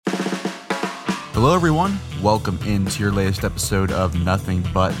Hello everyone, welcome into your latest episode of Nothing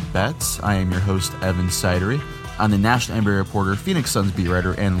But Bets. I am your host, Evan Sidery. I'm the national NBA reporter, Phoenix Suns beat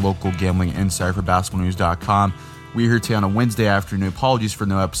writer, and local gambling insider for basketballnews.com. We're here today on a Wednesday afternoon. Apologies for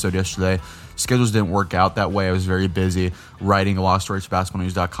no episode yesterday. Schedules didn't work out that way. I was very busy writing a lot of stories for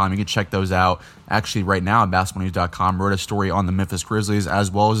basketballnews.com. You can check those out. Actually, right now on basketballnews.com, wrote a story on the Memphis Grizzlies as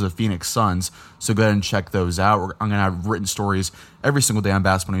well as the Phoenix Suns. So go ahead and check those out. I'm going to have written stories every single day on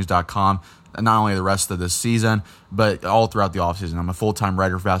basketballnews.com. Not only the rest of this season, but all throughout the offseason. I'm a full-time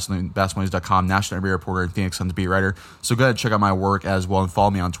writer for basketballnews.com, national NBA reporter, and Phoenix Suns beat writer. So go ahead and check out my work as well and follow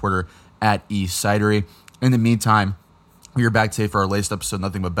me on Twitter at eSidery. In the meantime, we are back today for our latest episode of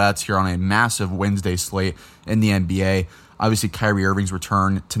Nothing But Bets here on a massive Wednesday slate in the NBA. Obviously, Kyrie Irving's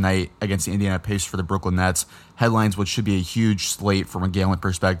return tonight against the Indiana Pacers for the Brooklyn Nets. Headlines, which should be a huge slate from a gambling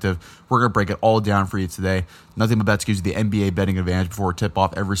perspective. We're going to break it all down for you today. Nothing But Bets gives you the NBA betting advantage before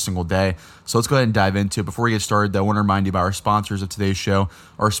tip-off every single day. So let's go ahead and dive into it. Before we get started, though, I want to remind you about our sponsors of today's show.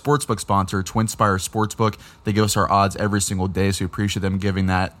 Our sportsbook sponsor, TwinSpire Sportsbook. They give us our odds every single day, so we appreciate them giving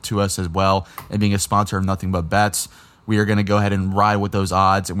that to us as well and being a sponsor of Nothing But Bets. We are going to go ahead and ride with those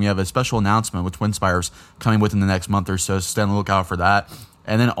odds, and we have a special announcement with TwinSpires coming within the next month or so stay on the lookout for that.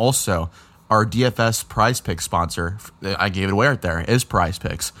 And then also, our DFS Prize Picks sponsor, I gave it away right there, is Prize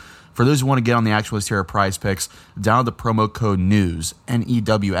Picks. For those who want to get on the actual list here at Prize Picks, download the promo code NEWS,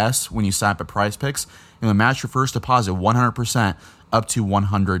 N-E-W-S, when you sign up at Prize Picks, and they'll match your first deposit 100% up to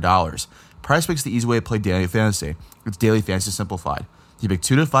 $100. Prize Picks is the easy way to play daily fantasy. It's daily fantasy simplified. You pick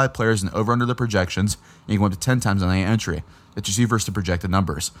 2 to 5 players and over under the projections, and you go up to 10 times on any entry. It's just you versus the projected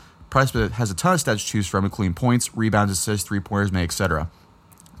numbers. PrizePicks has a ton of stats to choose from, including points, rebounds, assists, three-pointers made, etc.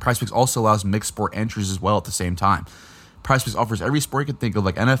 PrizePicks also allows mixed sport entries as well at the same time. PrizePicks offers every sport you can think of,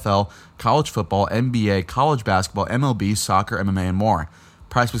 like NFL, college football, NBA, college basketball, MLB, soccer, MMA, and more.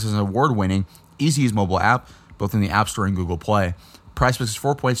 PrizePicks is an award-winning, easy-to-use mobile app, both in the App Store and Google Play. PrizePicks is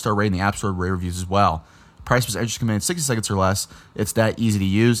 4-point-star rated in the App Store rate reviews as well. PrizePicks entries come in 60 seconds or less. It's that easy to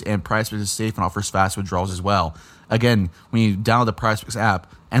use, and PrizePicks is safe and offers fast withdrawals as well. Again, when you download the PrizePicks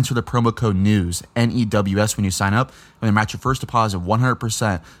app, enter the promo code NEWS, N-E-W-S, when you sign up, and they match your first deposit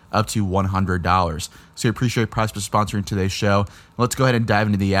 100% up to $100. So we appreciate PrizePicks sponsoring today's show. Let's go ahead and dive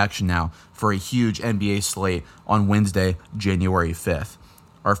into the action now for a huge NBA slate on Wednesday, January 5th.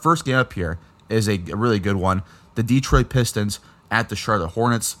 Our first game up here is a really good one. The Detroit Pistons at the Charlotte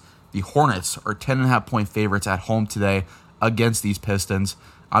Hornets. The Hornets are 10.5-point favorites at home today against these Pistons.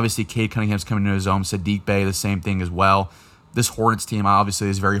 Obviously, Cade Cunningham's coming into his own. Saddiq Bey, the same thing as well. This Hornets team, obviously,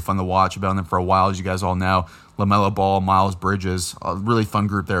 is very fun to watch. I've been on them for a while, as you guys all know. LaMelo Ball, Miles Bridges, a really fun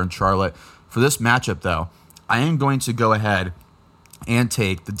group there in Charlotte. For this matchup, though, I am going to go ahead and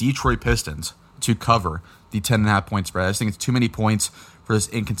take the Detroit Pistons to cover the 10.5-point spread. I just think it's too many points for this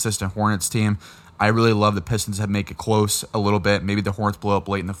inconsistent Hornets team. I really love the Pistons to make it close a little bit. Maybe the Hornets blow up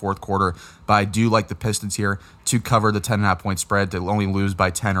late in the fourth quarter, but I do like the Pistons here to cover the 10.5-point spread, to only lose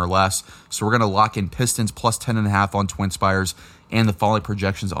by 10 or less. So we're going to lock in Pistons plus 10.5 on TwinSpires and the following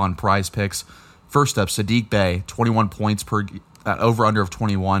projections on Prize Picks. First up, Saddiq Bey, 21 points per over-under of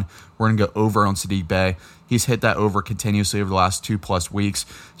 21. We're going to go over on Saddiq Bey. He's hit that over continuously over the last 2+ weeks,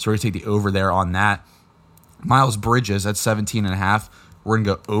 so we're going to take the over there on that. Miles Bridges at 17.5. We're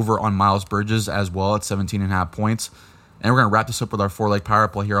going to go over on Miles Bridges as well at 17.5 points. And we're going to wrap this up with our 4-leg power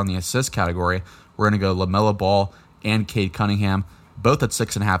play here on the assist category. We're going to go LaMelo Ball and Cade Cunningham, both at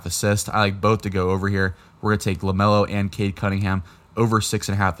 6.5 assists. I like both to go over here. We're going to take LaMelo and Cade Cunningham over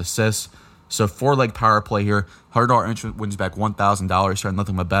 6.5 assists. So 4-leg power play here. $100 entry wins back $1,000 here on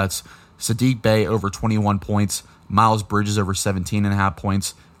Nothing But Bets. Saddiq Bey over 21 points. Miles Bridges over 17.5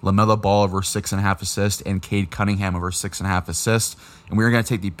 points. LaMelo Ball over 6.5 assists, and Cade Cunningham over 6.5 assists. And we are going to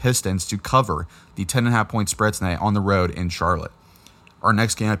take the Pistons to cover the 10.5-point spread tonight on the road in Charlotte. Our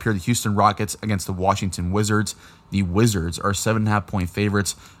next game up here, the Houston Rockets against the Washington Wizards. The Wizards are 7.5-point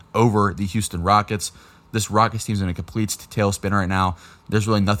favorites over the Houston Rockets. This Rockets team's in a complete tailspin right now. There's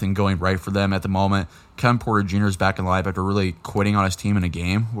really nothing going right for them at the moment. Kevin Porter Jr. is back in live after really quitting on his team in a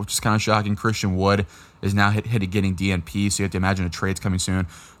game, which is kind of shocking. Christian Wood is now getting DNP, so you have to imagine a trade's coming soon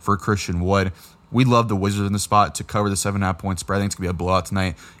for Christian Wood. We love the Wizards in the spot to cover the 7.5-point spread. I think it's going to be a blowout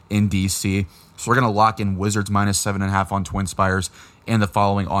tonight in D.C. So we're going to lock in Wizards minus 7.5 on TwinSpires and the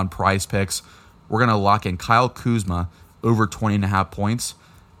following on Prize Picks. We're going to lock in Kyle Kuzma over 20.5 points.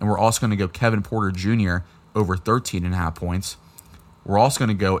 And we're also going to go Kevin Porter Jr. over 13.5 points. We're also going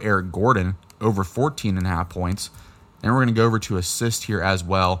to go Eric Gordon over 14.5 points. And we're going to go over to assist here as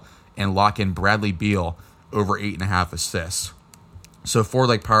well and lock in Bradley Beal over 8.5 assists. So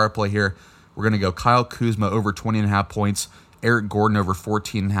 4-leg power play here. We're going to go Kyle Kuzma over 20.5 points, Eric Gordon over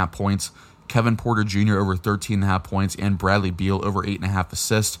 14.5 points, Kevin Porter Jr. over 13.5 points, and Bradley Beal over 8.5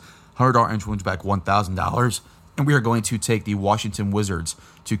 assists. $100 entry wins back $1,000. And we are going to take the Washington Wizards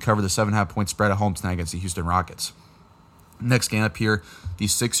to cover the 7.5 point spread at home tonight against the Houston Rockets. Next game up here, the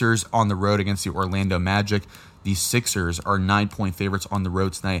Sixers on the road against the Orlando Magic. The Sixers are 9-point favorites on the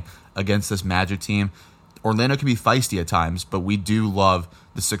road tonight against this Magic team. Orlando can be feisty at times, but we do love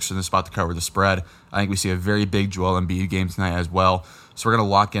the Sixers in the spot to cover the spread. I think we see a very big Joel Embiid game tonight as well. So we're going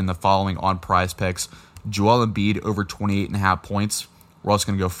to lock in the following on Prize Picks. Joel Embiid over 28.5 points. We're also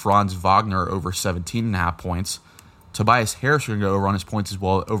going to go Franz Wagner over 17.5 points. Tobias Harris, we're going to go over on his points as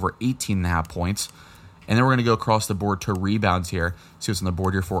well, over 18.5 points. And then we're going to go across the board to rebounds here. See what's on the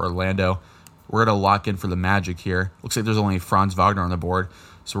board here for Orlando. We're going to lock in for the Magic here. Looks like there's only Franz Wagner on the board,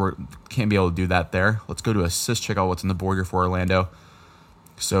 so we can't be able to do that there. Let's go to assists, check out what's on the board here for Orlando.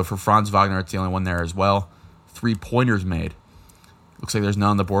 So for Franz Wagner, it's the only one there as well. 3-pointers made. Looks like there's none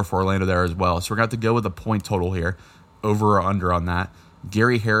on the board for Orlando there as well. So we're going to have to go with the point total here, over or under on that.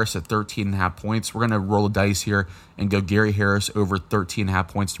 Gary Harris at 13.5 points. We're going to roll the dice here and go Gary Harris over 13.5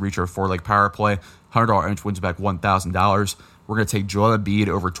 points to reach our 4-leg power play. $100 entry wins back $1,000. We're going to take Joel Embiid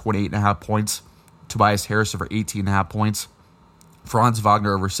over 28.5 points. Tobias Harris over 18.5 points. Franz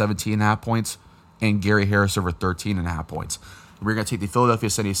Wagner over 17.5 points. And Gary Harris over 13.5 points. We're going to take the Philadelphia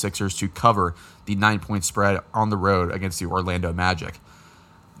 76ers to cover the 9-point spread on the road against the Orlando Magic.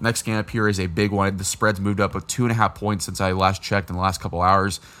 Next game up here is a big one. The spread's moved up with 2.5 points since I last checked in the last couple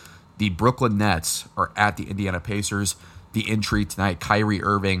hours. The Brooklyn Nets are at the Indiana Pacers. The entry tonight, Kyrie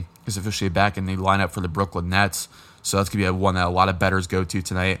Irving is officially back in the lineup for the Brooklyn Nets. So that's going to be one that a lot of bettors go to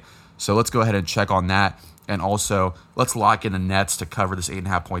tonight. So let's go ahead and check on that. And also, let's lock in the Nets to cover this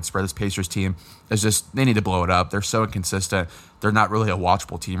 8.5 point spread. This Pacers team is just, they need to blow it up. They're so inconsistent. They're not really a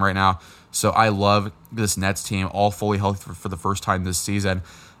watchable team right now. So I love this Nets team, all fully healthy for the first time this season.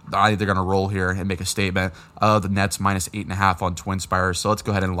 I think they're going to roll here and make a statement. The Nets minus 8.5 on Twin Spires. So let's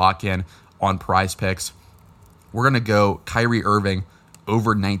go ahead and lock in on Prize Picks. We're going to go Kyrie Irving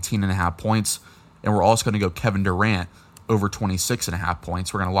over 19.5 points. And we're also going to go Kevin Durant over 26.5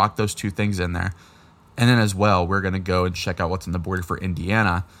 points. We're going to lock those two things in there. And then as well, we're going to go and check out what's on the board for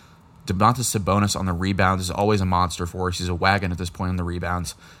Indiana. Domantas Sabonis on the rebounds is always a monster for us. He's a wagon at this point on the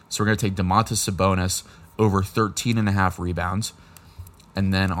rebounds. So we're going to take Domantas Sabonis over 13.5 rebounds.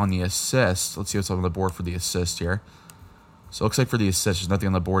 And then on the assists, let's see what's on the board for the assist here. So it looks like for the assists, there's nothing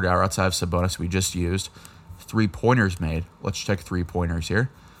on the board outside of Sabonis we just used. 3-pointers made. Let's check 3-pointers here.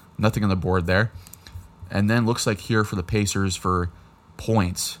 Nothing on the board there. And then looks like here for the Pacers for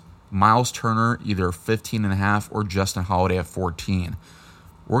points, Miles Turner either 15.5 or Justin Holiday at 14.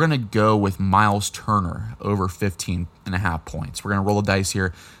 We're going to go with Miles Turner over 15.5 points. We're going to roll the dice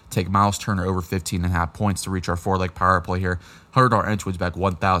here, take Miles Turner over 15.5 points to reach our 4-leg power play here. $100 entry wins back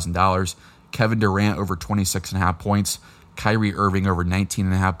 $1,000. Kevin Durant over 26.5 points. Kyrie Irving over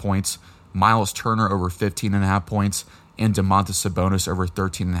 19.5 points. Miles Turner over 15.5 points. And Domantas Sabonis over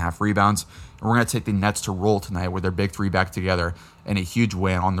 13.5 rebounds. And we're going to take the Nets to roll tonight with their big three back together and a huge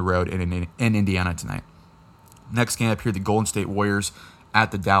win on the road in Indiana tonight. Next game up here, the Golden State Warriors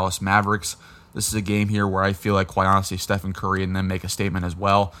at the Dallas Mavericks. This is a game here where I feel like, quite honestly, Stephen Curry and them make a statement as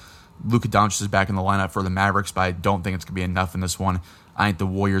well. Luka Doncic is back in the lineup for the Mavericks, but I don't think it's going to be enough in this one. I think the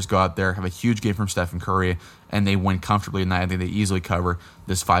Warriors go out there, have a huge game from Stephen Curry, and they win comfortably tonight. I think they easily cover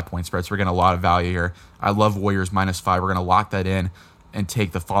this 5-point spread, so we're getting a lot of value here. I love Warriors -5. We're going to lock that in and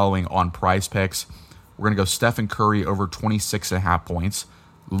take the following on Prize Picks. We're going to go Stephen Curry over 26.5 points,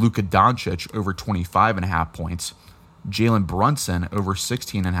 Luka Doncic over 25.5 points, Jalen Brunson over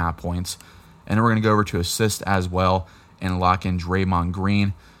 16.5 points, and then we're going to go over to assist as well and lock in Draymond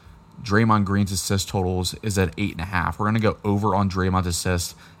Green. Draymond Green's assist totals is at 8.5. We're going to go over on Draymond's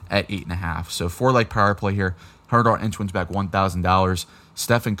assist at 8.5. So 4-leg power play here. $100 entry wins back $1,000.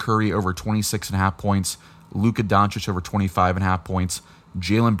 Stephen Curry over 26.5 points. Luka Doncic over 25.5 points.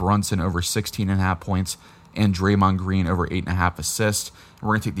 Jalen Brunson over 16.5 points. And Draymond Green over 8.5 assists. And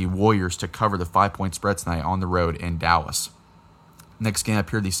we're going to take the Warriors to cover the 5-point spread tonight on the road in Dallas. Next game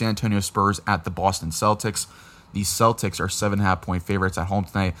up here, the San Antonio Spurs at the Boston Celtics. The Celtics are 7.5-point favorites at home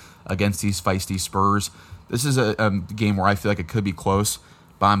tonight against these feisty Spurs. This is a game where I feel like it could be close,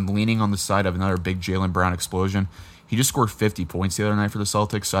 but I'm leaning on the side of another big Jaylen Brown explosion. He just scored 50 points the other night for the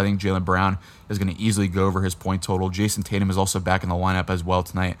Celtics, so I think Jaylen Brown is going to easily go over his point total. Jason Tatum is also back in the lineup as well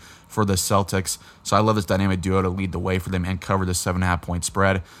tonight for the Celtics, so I love this dynamic duo to lead the way for them and cover the 7.5-point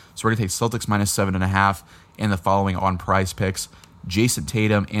spread. So we're going to take Celtics -7.5 and the following on Prize Picks. Jason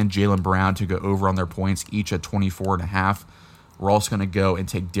Tatum and Jaylen Brown to go over on their points, each at 24.5. We're also going to go and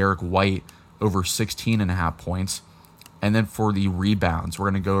take Derek White over 16.5 points. And then for the rebounds,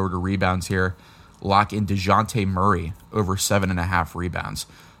 we're going to go over to rebounds here. Lock in DeJounte Murray over 7.5 rebounds.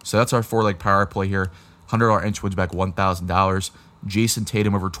 So that's our 4-leg power play here. $100 entry wins back $1,000. Jason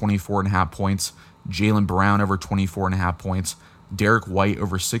Tatum over 24.5 points. Jaylen Brown over 24.5 points. Derek White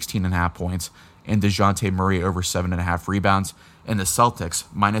over 16.5 points. And DeJounte Murray over 7.5 rebounds. And the Celtics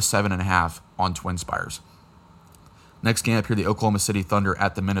minus 7.5 on Twin Spires. Next game up here, the Oklahoma City Thunder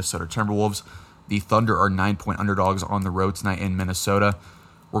at the Minnesota Timberwolves. The Thunder are 9-point underdogs on the road tonight in Minnesota.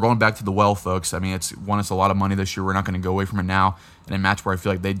 We're going back to the well, folks. I mean, it's won us a lot of money this year. We're not going to go away from it now. In a match where I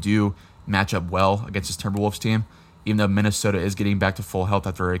feel like they do match up well against this Timberwolves team, even though Minnesota is getting back to full health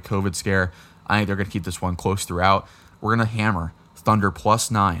after a COVID scare, I think they're going to keep this one close throughout. We're going to hammer Thunder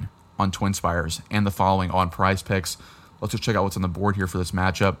 +9 on Twin Spires and the following on Prize Picks. Let's just check out what's on the board here for this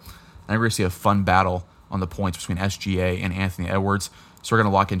matchup. I think we're going to see a fun battle on the points between SGA and Anthony Edwards. So we're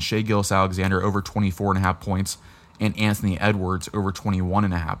going to lock in Shai Gilgeous-Alexander over 24.5 points and Anthony Edwards over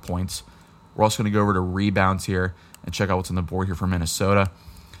 21.5 points. We're also going to go over to rebounds here and check out what's on the board here for Minnesota.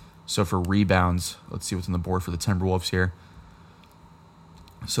 So for rebounds, let's see what's on the board for the Timberwolves here.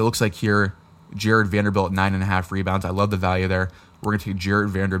 So it looks like here, Jared Vanderbilt 9.5 rebounds. I love the value there. We're going to take Jared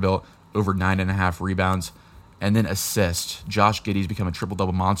Vanderbilt over 9.5 rebounds. And then assist. Josh Giddey's become a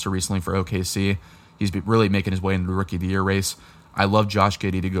triple-double monster recently for OKC. He's really making his way into the Rookie of the Year race. I love Josh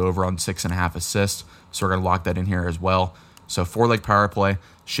Giddey to go over on 6.5 assists, so we're going to lock that in here as well. So 4-leg power play,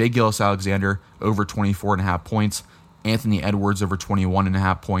 Shai Gilgeous-Alexander over 24.5 points, Anthony Edwards over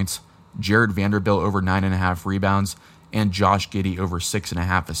 21.5 points, Jared Vanderbilt over 9.5 rebounds, and Josh Giddey over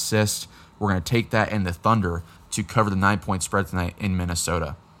 6.5 assists. We're going to take that and the Thunder to cover the 9-point spread tonight in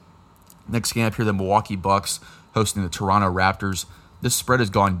Minnesota. Next game up here, the Milwaukee Bucks hosting the Toronto Raptors. This spread has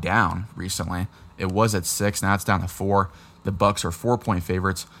gone down recently. It was at 6, now it's down to 4. The Bucks are 4-point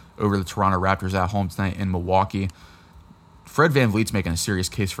favorites over the Toronto Raptors at home tonight in Milwaukee. Fred VanVleet's making a serious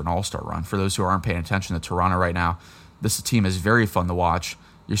case for an all-star run. For those who aren't paying attention to Toronto right now, this team is very fun to watch.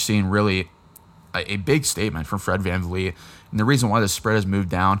 You're seeing really a big statement from Fred VanVleet. And the reason why this spread has moved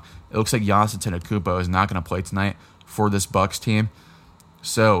down, it looks like Giannis Antetokounmpo is not going to play tonight for this Bucks team.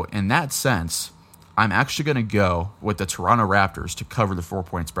 So in that sense, I'm actually going to go with the Toronto Raptors to cover the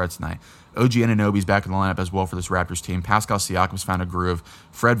 4-point spread tonight. OG Anunoby's back in the lineup as well for this Raptors team. Pascal Siakam's found a groove.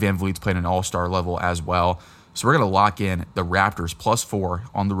 Fred VanVleet's playing an all-star level as well. So we're going to lock in the Raptors +4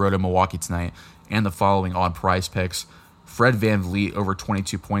 on the road in Milwaukee tonight and the following on Prize Picks. Fred VanVleet over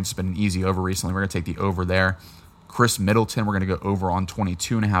 22 points has been an easy over recently. We're going to take the over there. Chris Middleton, we're going to go over on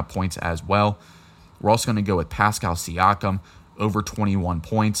 22.5 points as well. We're also going to go with Pascal Siakam over 21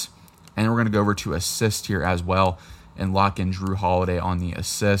 points. And we're going to go over to assist here as well and lock in Drew Holiday on the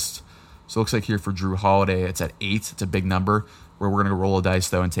assist. So it looks like here for Drew Holiday, it's at 8. It's a big number where we're going to roll a dice,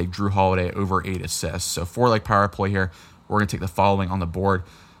 though, and take Drew Holiday over 8 assists. So 4-leg power play here. We're going to take the following on the board.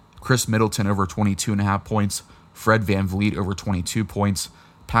 Chris Middleton over 22.5 points. Fred VanVleet over 22 points.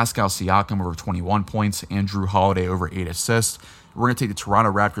 Pascal Siakam over 21 points. And Drew Holiday over 8 assists. We're going to take the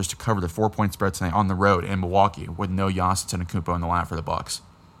Toronto Raptors to cover the 4-point spread tonight on the road in Milwaukee with no Giannis Antetokounmpo in the lineup for the Bucks.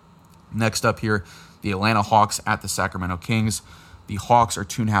 Next up here, the Atlanta Hawks at the Sacramento Kings. The Hawks are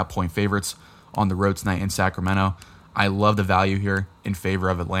 2.5-point favorites on the road tonight in Sacramento. I love the value here in favor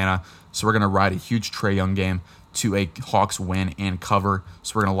of Atlanta. So we're going to ride a huge Trae Young game to a Hawks win and cover.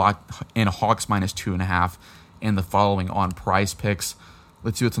 So we're going to lock in Hawks -2.5 and the following on Prize Picks.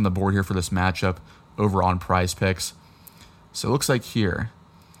 Let's see what's on the board here for this matchup over on Prize Picks. So it looks like here,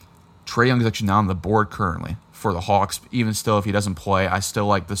 Trae Young is actually not on the board currently for the Hawks. Even still, if he doesn't play, I still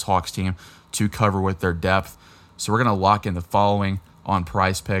like this Hawks team to cover with their depth. So we're going to lock in the following on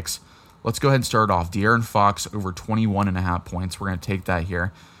Prize Picks. Let's go ahead and start off. De'Aaron Fox over 21.5 points. We're going to take that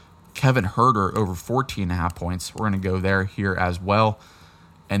here. Kevin Huerter over 14.5 points. We're going to go there here as well.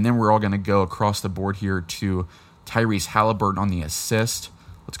 And then we're all going to go across the board here to Tyrese Halliburton on the assist.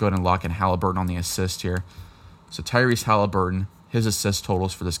 Let's go ahead and lock in Halliburton on the assist here. So Tyrese Halliburton, his assist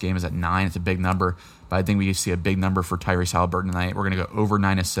totals for this game is at 9. It's a big number, but I think we can see a big number for Tyrese Halliburton tonight. We're going to go over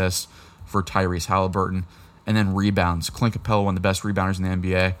 9 assists for Tyrese Halliburton. And then rebounds. Clint Capella, one of the best rebounders in the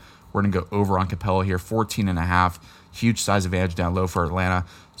NBA. We're going to go over on Capella here, 14.5. Huge size advantage down low for Atlanta.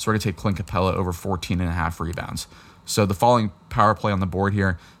 So we're going to take Clint Capella over 14.5 rebounds. So the following power play on the board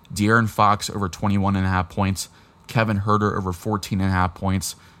here, De'Aaron Fox over 21.5 points. Kevin Huerter over 14.5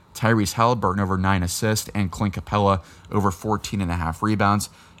 points. Tyrese Halliburton over 9 assists. And Clint Capella over 14.5 rebounds.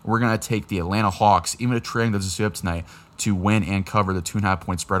 We're going to take the Atlanta Hawks, even if Trae Young doesn't stay up tonight, to win and cover the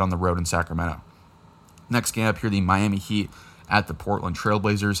 2.5-point spread on the road in Sacramento. Next game up here, the Miami Heat at the Portland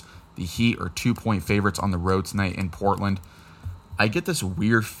Trailblazers. The Heat are 2-point favorites on the road tonight in Portland. I get this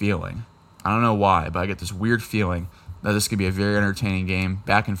weird feeling. I don't know why, but I get this weird feeling that this could be a very entertaining game,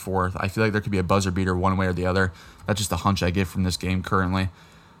 back and forth. I feel like there could be a buzzer beater one way or the other. That's just a hunch I get from this game currently.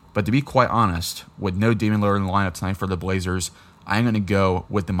 But to be quite honest, with no Damian Lillard in the lineup tonight for the Blazers, I'm going to go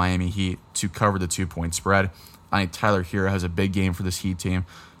with the Miami Heat to cover the 2-point spread. I think Tyler Hero has a big game for this Heat team.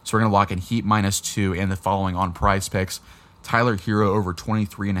 So we're going to lock in Heat -2 and the following on Prize Picks. Tyler Hero over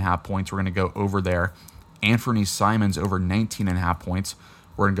 23.5 points. We're going to go over there. Anthony Simons over 19.5 points.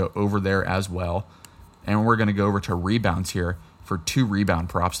 We're going to go over there as well. And we're going to go over to rebounds here for 2 rebound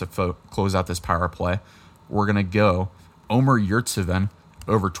props to close out this power play. We're going to go Omer Yurtseven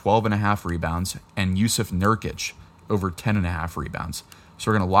over 12.5 rebounds and Yusuf Nurkic over 10.5 rebounds. So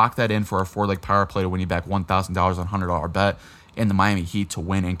we're going to lock that in for our 4-leg power play to win you back $1,000 on a $100 bet and the Miami Heat to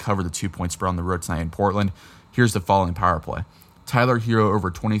win and cover the 2-point spread on the road tonight in Portland. Here's the following power play. Tyler Hero over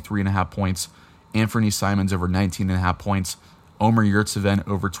 23.5 points. Anthony Simons over 19.5 points. Omer Yurtseven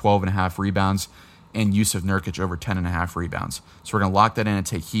over 12.5 rebounds. And Yusuf Nurkic over 10.5 rebounds. So we're going to lock that in and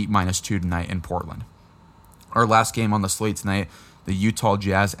take Heat -2 tonight in Portland. Our last game on the slate tonight, the Utah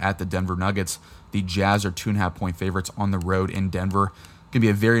Jazz at the Denver Nuggets. The Jazz are 2.5-point favorites on the road in Denver. Going to be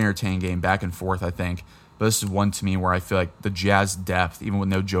a very entertaining game, back and forth, I think. But this is one to me where I feel like the Jazz depth, even with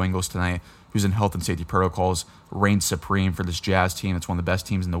no Joe Ingles tonight, who's in health and safety protocols, reigns supreme for this Jazz team. It's one of the best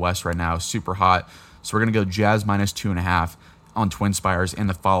teams in the West right now. Super hot. So we're going to go Jazz -2.5 on Twin Spires and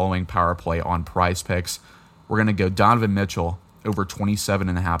the following power play on Prize Picks. We're going to go Donovan Mitchell over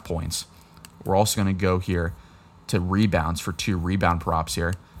 27.5 points. We're also going to go here to rebounds for 2 rebound props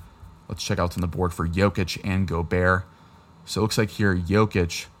here. Let's check out what's on the board for Jokic and Gobert. So it looks like here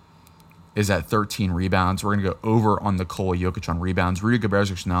Jokic is at 13 rebounds. We're going to go over on Nikola Jokic on rebounds. Rudy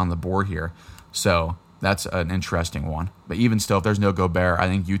Gobert's actually not on the board here. So that's an interesting one. But even still, if there's no Gobert, I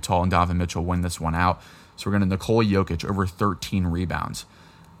think Utah and Donovan Mitchell win this one out. So we're going to Nikola Jokic over 13 rebounds.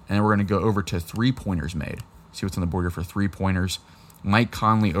 And then we're going to go over to 3-pointers made. See what's on the board here for 3-pointers. Mike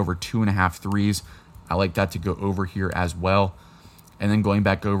Conley over 2.5 threes. I like that to go over here as well. And then going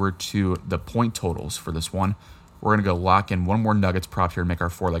back over to the point totals for this one, we're going to go lock in one more Nuggets prop here and make our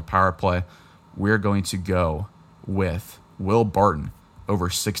 4-leg power play. We're going to go with Will Barton over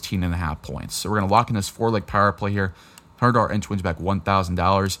 16.5 points. So we're going to lock in this 4-leg power play here. $100 entry wins back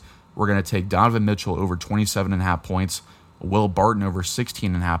 $1,000. We're going to take Donovan Mitchell over 27.5 points, Will Barton over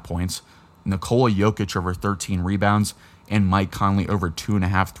 16.5 points, Nikola Jokic over 13 rebounds, and Mike Conley over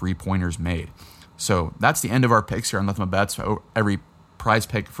 2.5 3-pointers made. So that's the end of our picks here on Nothing But Bets. Every prize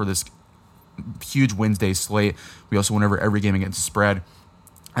pick for this huge Wednesday slate. We also went over every game against the spread.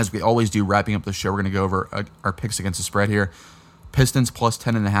 As we always do, wrapping up the show, we're going to go over our picks against the spread here. Pistons plus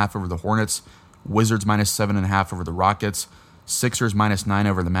 10.5 over the Hornets. Wizards minus 7.5 over the Rockets. Sixers minus 9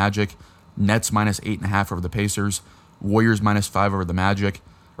 over the Magic. Nets minus 8.5 over the Pacers. Warriors minus 5 over the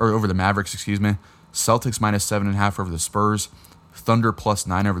over the Mavericks, Celtics minus 7.5 over the Spurs. Thunder plus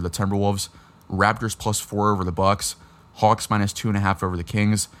 9 over the Timberwolves. Raptors plus 4 over the Bucks. Hawks minus 2.5 over the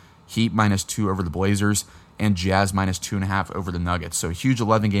Kings. Heat minus 2 over the Blazers. And Jazz minus 2.5 over the Nuggets. So a huge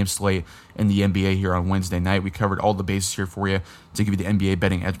 11-game slate in the NBA here on Wednesday night. We covered all the bases here for you to give you the NBA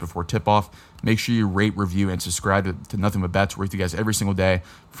betting edge before tip-off. Make sure you rate, review, and subscribe to Nothing But Bets. We're with you guys every single day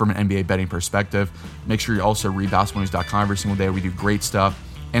from an NBA betting perspective. Make sure you also read basketballnews.com every single day. We do great stuff.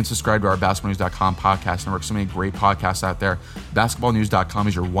 And subscribe to our basketballnews.com podcast network. So many great podcasts out there. Basketballnews.com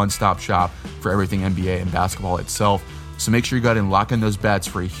is your one-stop shop for everything NBA and basketball itself. So make sure you go ahead and lock in those bets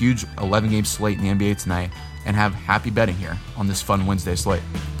for a huge 11-game slate in the NBA tonight and have happy betting here on this fun Wednesday slate.